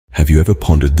Have you ever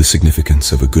pondered the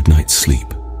significance of a good night's sleep,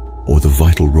 or the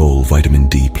vital role vitamin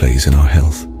D plays in our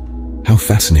health? How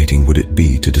fascinating would it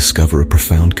be to discover a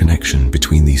profound connection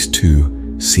between these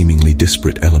two seemingly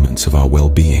disparate elements of our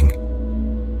well-being?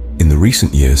 In the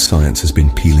recent years, science has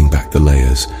been peeling back the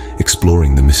layers,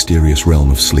 exploring the mysterious realm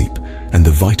of sleep and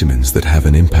the vitamins that have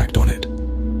an impact on it.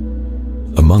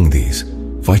 Among these,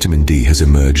 vitamin D has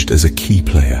emerged as a key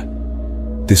player.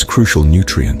 This crucial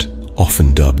nutrient,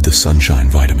 often dubbed the sunshine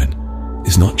vitamin,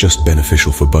 is not just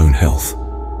beneficial for bone health,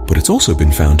 but it's also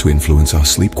been found to influence our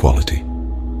sleep quality.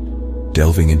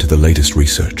 Delving into the latest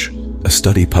research, a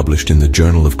study published in the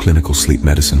Journal of Clinical Sleep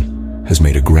Medicine has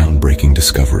made a groundbreaking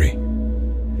discovery.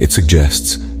 It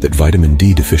suggests that vitamin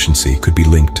D deficiency could be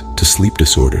linked to sleep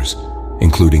disorders,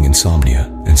 including insomnia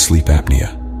and sleep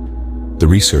apnea. The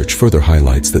research further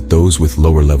highlights that those with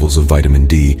lower levels of vitamin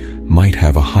D might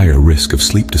have a higher risk of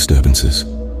sleep disturbances.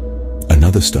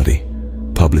 Another study,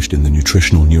 published in the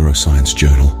Nutritional Neuroscience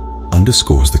Journal,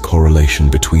 underscores the correlation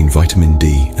between vitamin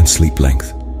D and sleep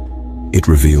length. It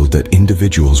revealed that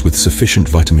individuals with sufficient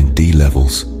vitamin D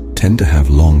levels tend to have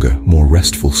longer, more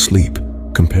restful sleep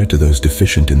compared to those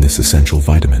deficient in this essential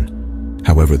vitamin.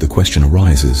 However, the question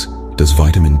arises, does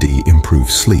vitamin D improve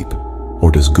sleep,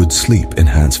 or does good sleep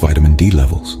enhance vitamin D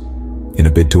levels? In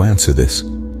a bid to answer this,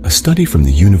 a study from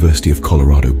the University of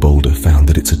Colorado Boulder found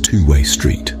that it's a two-way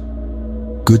street.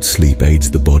 Good sleep aids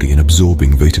the body in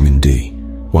absorbing vitamin D,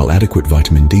 while adequate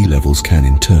vitamin D levels can,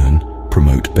 in turn,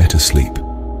 promote better sleep.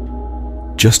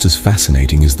 Just as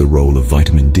fascinating is the role of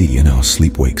vitamin D in our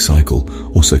sleep-wake cycle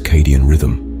or circadian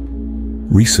rhythm.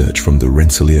 Research from the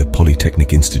Rensselaer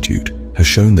Polytechnic Institute has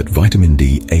shown that vitamin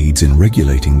D aids in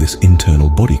regulating this internal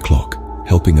body clock,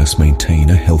 helping us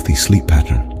maintain a healthy sleep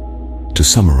pattern. To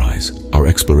summarize, our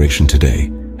exploration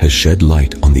today has shed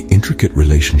light on the intricate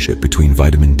relationship between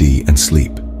vitamin D and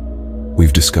sleep.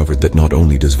 We've discovered that not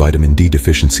only does vitamin D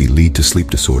deficiency lead to sleep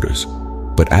disorders,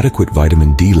 but adequate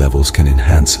vitamin D levels can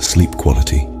enhance sleep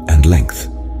quality and length.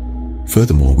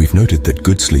 Furthermore, we've noted that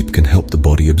good sleep can help the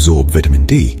body absorb vitamin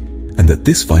D, and that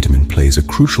this vitamin plays a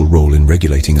crucial role in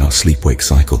regulating our sleep-wake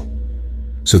cycle.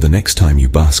 So the next time you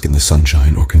bask in the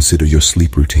sunshine or consider your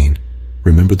sleep routine,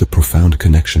 remember the profound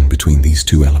connection between these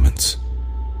two elements.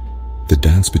 The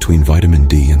dance between vitamin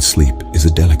D and sleep is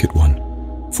a delicate one,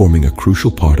 forming a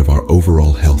crucial part of our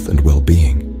overall health and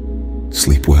well-being.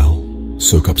 Sleep well,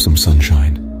 soak up some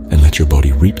sunshine, and let your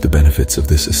body reap the benefits of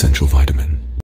this essential vitamin.